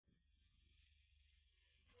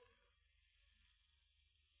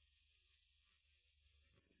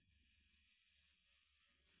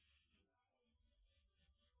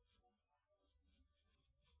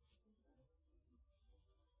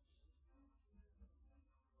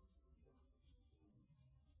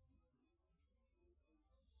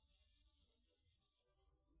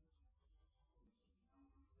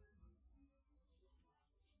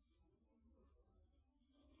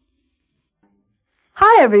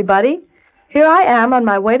Hi, everybody. Here I am on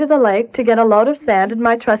my way to the lake to get a load of sand in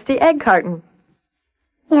my trusty egg carton.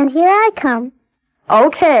 And here I come.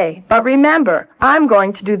 Okay, but remember, I'm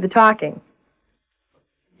going to do the talking.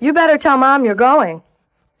 You better tell Mom you're going.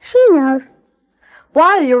 She knows.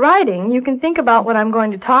 While you're writing, you can think about what I'm going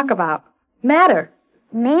to talk about. Matter.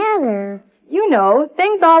 Matter? You know,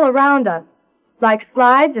 things all around us, like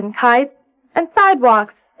slides and kites and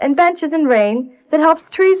sidewalks and benches and rain that helps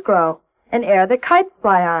trees grow and air that kites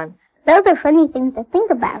fly on. Those are funny things to think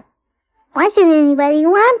about. Why should anybody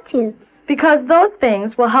want to? Because those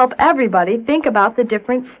things will help everybody think about the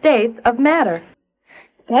different states of matter.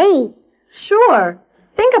 States? Sure.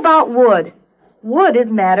 Think about wood. Wood is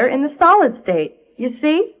matter in the solid state. You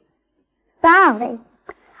see? Solid.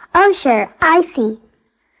 Oh, sure, I see.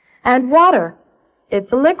 And water.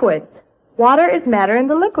 It's a liquid. Water is matter in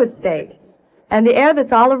the liquid state. And the air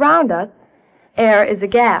that's all around us, air is a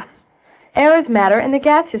gas. Air is matter in the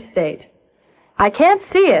gaseous state. I can't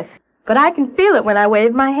see it, but I can feel it when I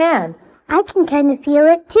wave my hand. I can kind of feel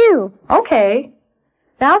it, too. Okay.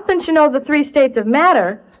 Now, since you know the three states of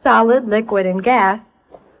matter, solid, liquid, and gas,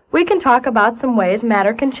 we can talk about some ways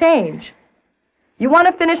matter can change. You want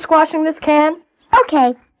to finish squashing this can?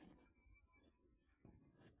 Okay.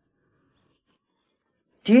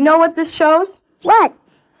 Do you know what this shows? What?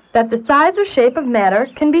 That the size or shape of matter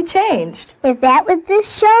can be changed. Is that what this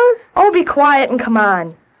shows? Oh, be quiet and come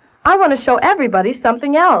on. I want to show everybody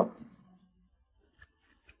something else.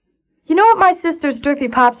 You know what my sister's Drippy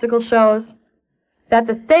Popsicle shows? That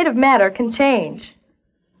the state of matter can change.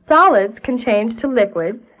 Solids can change to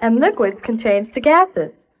liquids, and liquids can change to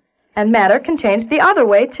gases. And matter can change the other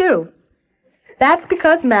way, too. That's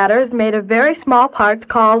because matter is made of very small parts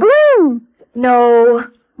called... Bloom! No,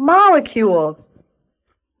 molecules.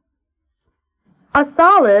 A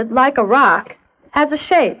solid, like a rock, has a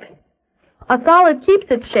shape. A solid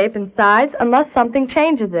keeps its shape and size unless something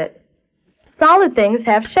changes it. Solid things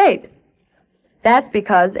have shapes. That's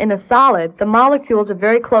because in a solid, the molecules are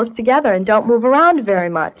very close together and don't move around very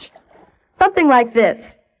much. Something like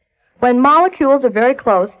this. When molecules are very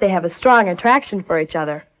close, they have a strong attraction for each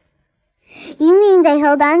other. You mean they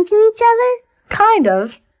hold on to each other? Kind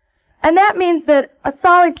of. And that means that a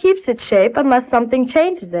solid keeps its shape unless something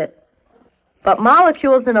changes it. But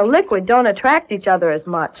molecules in a liquid don't attract each other as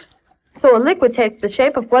much. So a liquid takes the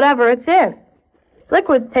shape of whatever it's in.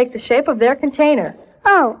 Liquids take the shape of their container.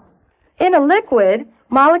 Oh. In a liquid,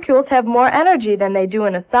 molecules have more energy than they do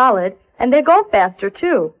in a solid, and they go faster,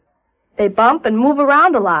 too. They bump and move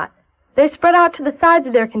around a lot. They spread out to the sides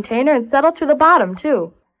of their container and settle to the bottom,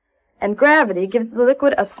 too. And gravity gives the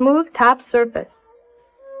liquid a smooth top surface.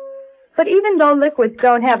 But even though liquids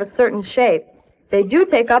don't have a certain shape, they do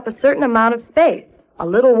take up a certain amount of space. A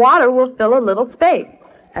little water will fill a little space,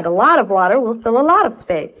 and a lot of water will fill a lot of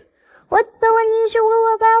space. What's so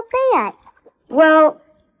unusual about that? Well,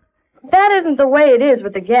 that isn't the way it is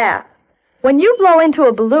with a gas. When you blow into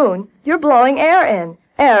a balloon, you're blowing air in.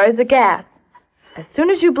 Air is a gas. As soon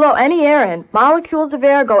as you blow any air in, molecules of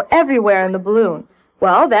air go everywhere in the balloon.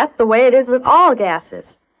 Well, that's the way it is with all gases.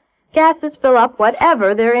 Gases fill up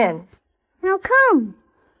whatever they're in. How come?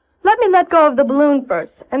 Let me let go of the balloon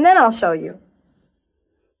first, and then I'll show you.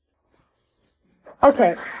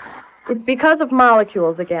 Okay, it's because of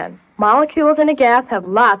molecules again. Molecules in a gas have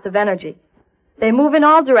lots of energy. They move in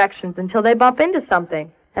all directions until they bump into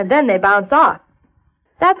something, and then they bounce off.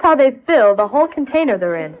 That's how they fill the whole container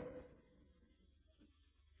they're in.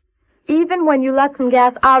 Even when you let some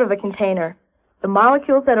gas out of a container, the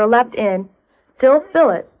molecules that are left in still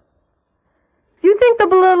fill it. You think the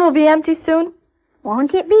balloon will be empty soon?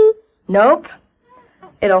 Won't it be? Nope.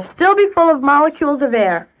 It'll still be full of molecules of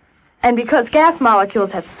air. And because gas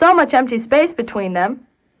molecules have so much empty space between them,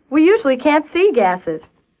 we usually can't see gases.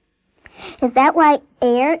 Is that why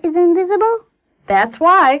air is invisible? That's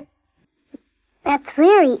why. That's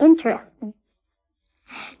very interesting.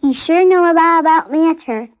 You sure know a lot about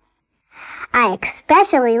matter. I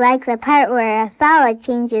especially like the part where a solid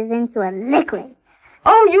changes into a liquid.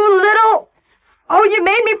 Oh, you little... Oh, you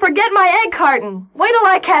made me forget my egg carton. Wait till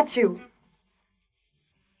I catch you.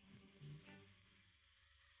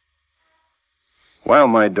 While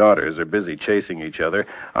my daughters are busy chasing each other,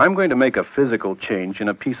 I'm going to make a physical change in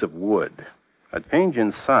a piece of wood. A change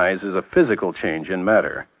in size is a physical change in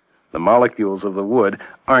matter. The molecules of the wood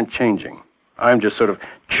aren't changing. I'm just sort of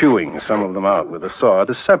chewing some of them out with a saw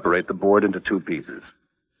to separate the board into two pieces.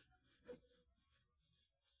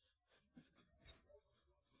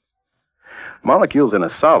 Molecules in a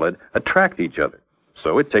solid attract each other,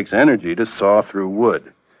 so it takes energy to saw through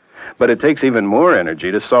wood. But it takes even more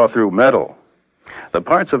energy to saw through metal. The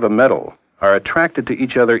parts of a metal are attracted to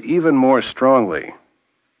each other even more strongly.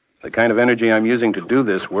 The kind of energy I'm using to do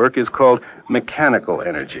this work is called mechanical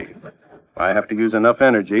energy. I have to use enough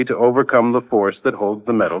energy to overcome the force that holds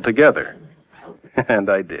the metal together. And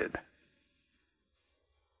I did.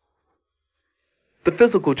 The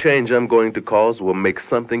physical change I'm going to cause will make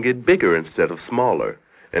something get bigger instead of smaller,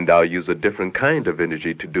 and I'll use a different kind of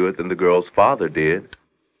energy to do it than the girl's father did.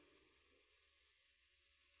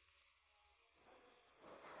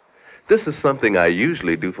 This is something I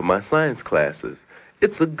usually do for my science classes.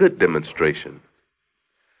 It's a good demonstration.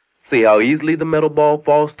 See how easily the metal ball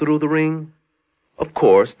falls through the ring? Of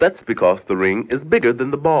course, that's because the ring is bigger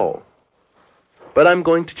than the ball. But I'm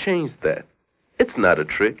going to change that. It's not a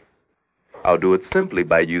trick. I'll do it simply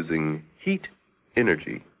by using heat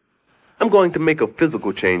energy. I'm going to make a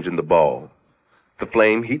physical change in the ball. The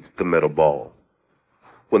flame heats the metal ball.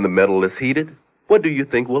 When the metal is heated, what do you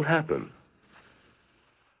think will happen?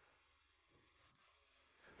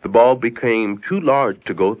 The ball became too large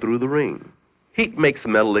to go through the ring. Heat makes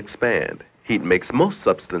metal expand. Heat makes most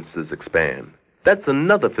substances expand. That's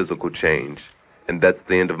another physical change. And that's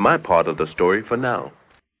the end of my part of the story for now.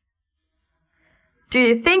 Do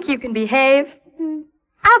you think you can behave?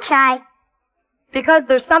 I'll try. Because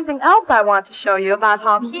there's something else I want to show you about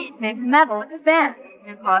how heat makes metal expand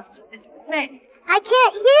and causes a physical change. I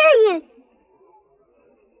can't hear you.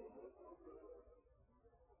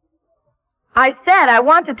 I said I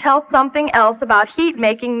want to tell something else about heat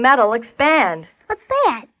making metal expand. What's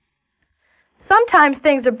that? Sometimes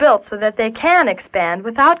things are built so that they can expand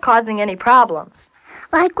without causing any problems.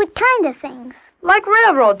 Like what kind of things? Like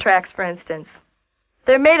railroad tracks, for instance.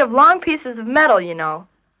 They're made of long pieces of metal, you know.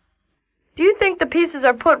 Do you think the pieces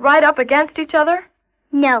are put right up against each other?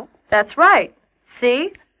 No. That's right.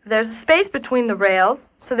 See? There's a space between the rails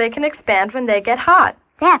so they can expand when they get hot.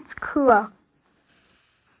 That's cool.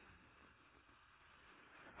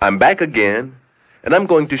 I'm back again, and I'm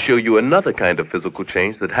going to show you another kind of physical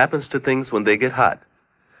change that happens to things when they get hot.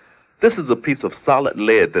 This is a piece of solid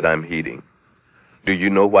lead that I'm heating. Do you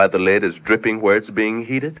know why the lead is dripping where it's being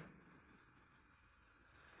heated?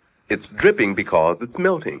 It's dripping because it's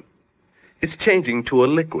melting. It's changing to a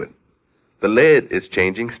liquid. The lead is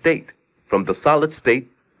changing state, from the solid state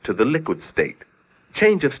to the liquid state.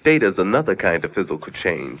 Change of state is another kind of physical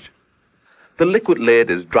change. The liquid lead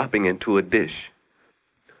is dropping into a dish.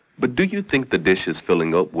 But do you think the dish is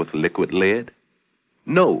filling up with liquid lead?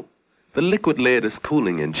 No, the liquid lead is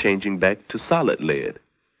cooling and changing back to solid lead.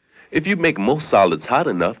 If you make most solids hot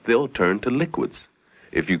enough, they'll turn to liquids.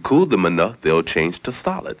 If you cool them enough, they'll change to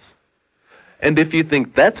solids. And if you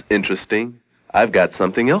think that's interesting, I've got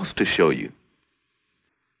something else to show you.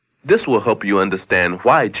 This will help you understand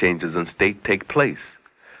why changes in state take place.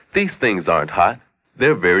 These things aren't hot,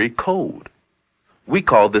 they're very cold. We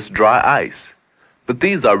call this dry ice. But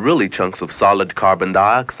these are really chunks of solid carbon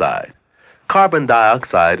dioxide. Carbon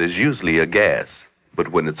dioxide is usually a gas,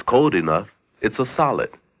 but when it's cold enough, it's a solid.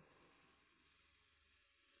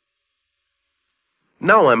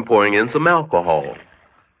 Now I'm pouring in some alcohol.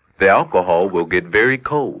 The alcohol will get very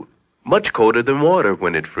cold, much colder than water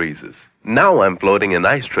when it freezes. Now I'm floating an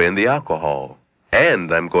ice tray in the alcohol,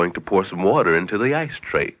 and I'm going to pour some water into the ice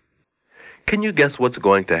tray. Can you guess what's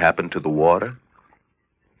going to happen to the water?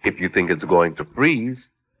 If you think it's going to freeze,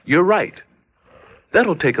 you're right.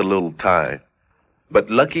 That'll take a little time. But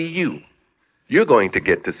lucky you, you're going to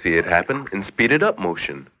get to see it happen in speeded up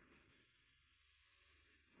motion.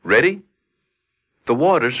 Ready? The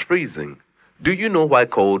water's freezing. Do you know why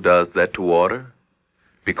cold does that to water?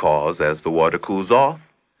 Because as the water cools off,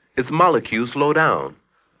 its molecules slow down,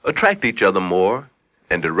 attract each other more,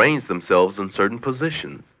 and arrange themselves in certain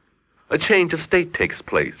positions. A change of state takes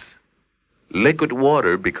place. Liquid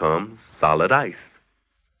water becomes solid ice.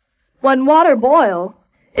 When water boils,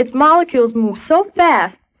 its molecules move so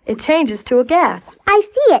fast, it changes to a gas. I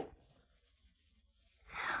see it.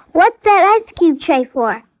 What's that ice cube tray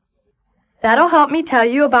for? That'll help me tell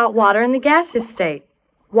you about water in the gaseous state.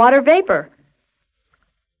 Water vapor.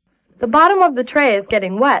 The bottom of the tray is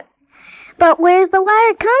getting wet. But where's the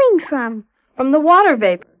water coming from? From the water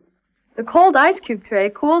vapor. The cold ice cube tray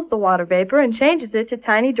cools the water vapor and changes it to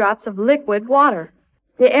tiny drops of liquid water.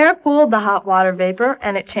 The air cooled the hot water vapor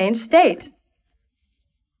and it changed state.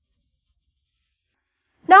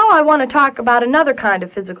 Now I want to talk about another kind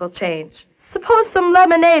of physical change. Suppose some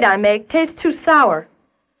lemonade I make tastes too sour.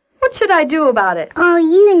 What should I do about it? Oh,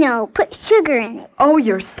 you know, put sugar in it. Oh,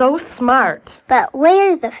 you're so smart. But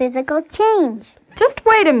where's the physical change? Just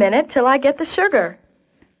wait a minute till I get the sugar.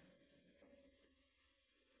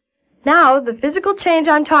 Now, the physical change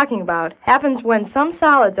I'm talking about happens when some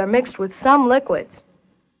solids are mixed with some liquids.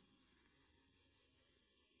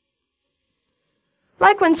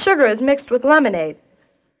 like when sugar is mixed with lemonade.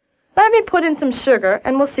 Let me put in some sugar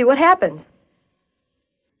and we'll see what happens.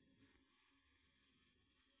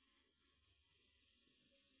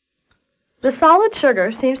 The solid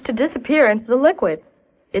sugar seems to disappear into the liquid.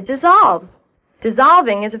 It dissolves.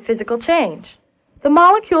 Dissolving is a physical change. The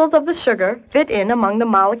molecules of the sugar fit in among the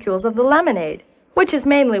molecules of the lemonade, which is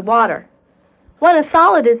mainly water. When a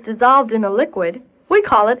solid is dissolved in a liquid, we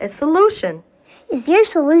call it a solution. Is your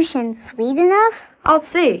solution sweet enough? I'll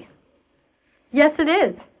see. Yes, it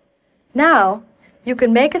is. Now, you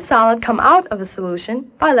can make a solid come out of a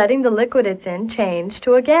solution by letting the liquid it's in change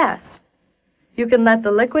to a gas. You can let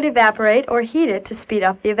the liquid evaporate or heat it to speed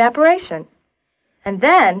up the evaporation. And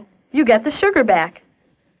then you get the sugar back.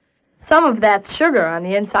 Some of that's sugar on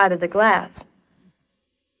the inside of the glass.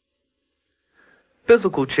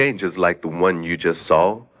 Physical changes like the one you just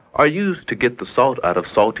saw are used to get the salt out of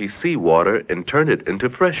salty seawater and turn it into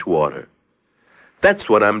fresh water. That's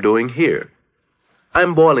what I'm doing here.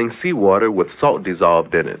 I'm boiling seawater with salt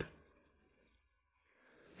dissolved in it.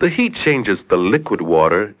 The heat changes the liquid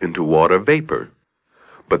water into water vapor,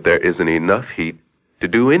 but there isn't enough heat to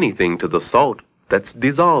do anything to the salt that's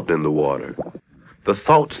dissolved in the water. The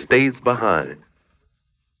salt stays behind.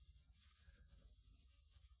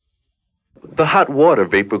 The hot water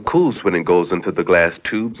vapor cools when it goes into the glass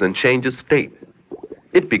tubes and changes state.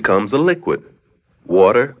 It becomes a liquid,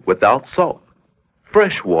 water without salt,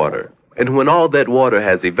 fresh water. And when all that water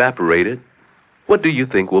has evaporated, what do you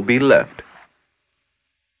think will be left?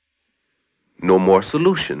 No more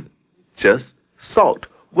solution, just salt.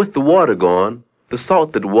 With the water gone, the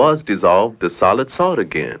salt that was dissolved is solid salt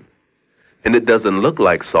again. And it doesn't look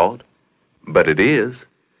like salt, but it is.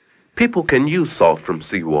 People can use salt from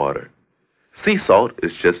seawater. Sea salt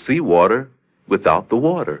is just seawater without the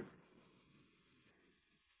water.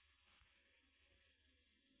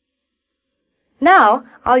 Now,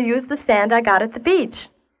 I'll use the sand I got at the beach.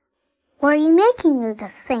 What are you making with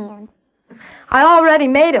the sand? I already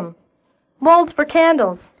made 'em. Molds for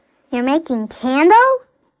candles. You're making candles?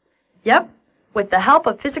 Yep, with the help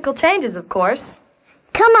of physical changes, of course.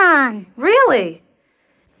 Come on. Really?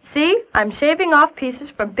 See, I'm shaving off pieces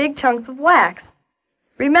from big chunks of wax.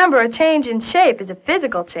 Remember, a change in shape is a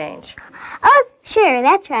physical change. Oh, sure,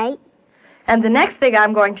 that's right. And the next thing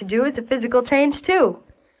I'm going to do is a physical change, too.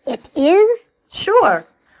 It is? Sure.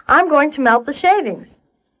 I'm going to melt the shavings.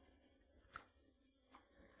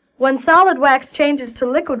 When solid wax changes to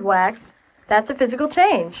liquid wax, that's a physical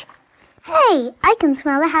change. Hey, I can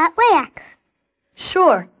smell the hot wax.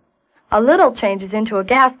 Sure. A little changes into a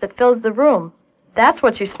gas that fills the room. That's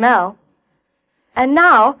what you smell. And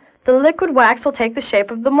now, the liquid wax will take the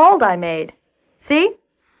shape of the mold I made. See?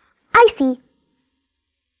 I see.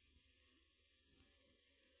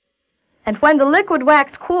 And when the liquid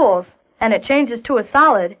wax cools and it changes to a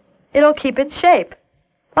solid, it'll keep its shape,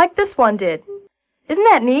 like this one did. Isn't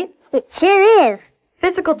that neat? It sure is.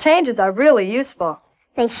 Physical changes are really useful.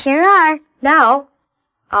 They sure are. Now,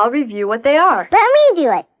 I'll review what they are. Let me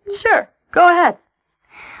do it. Sure, go ahead.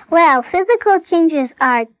 Well, physical changes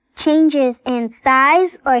are changes in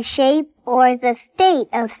size or shape or the state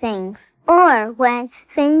of things, or when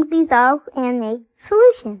things dissolve and make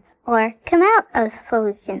solutions, or come out of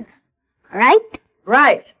solutions. Right?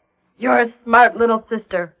 Right. You're a smart little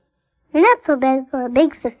sister. You're not so bad for a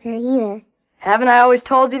big sister either. Haven't I always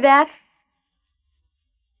told you that?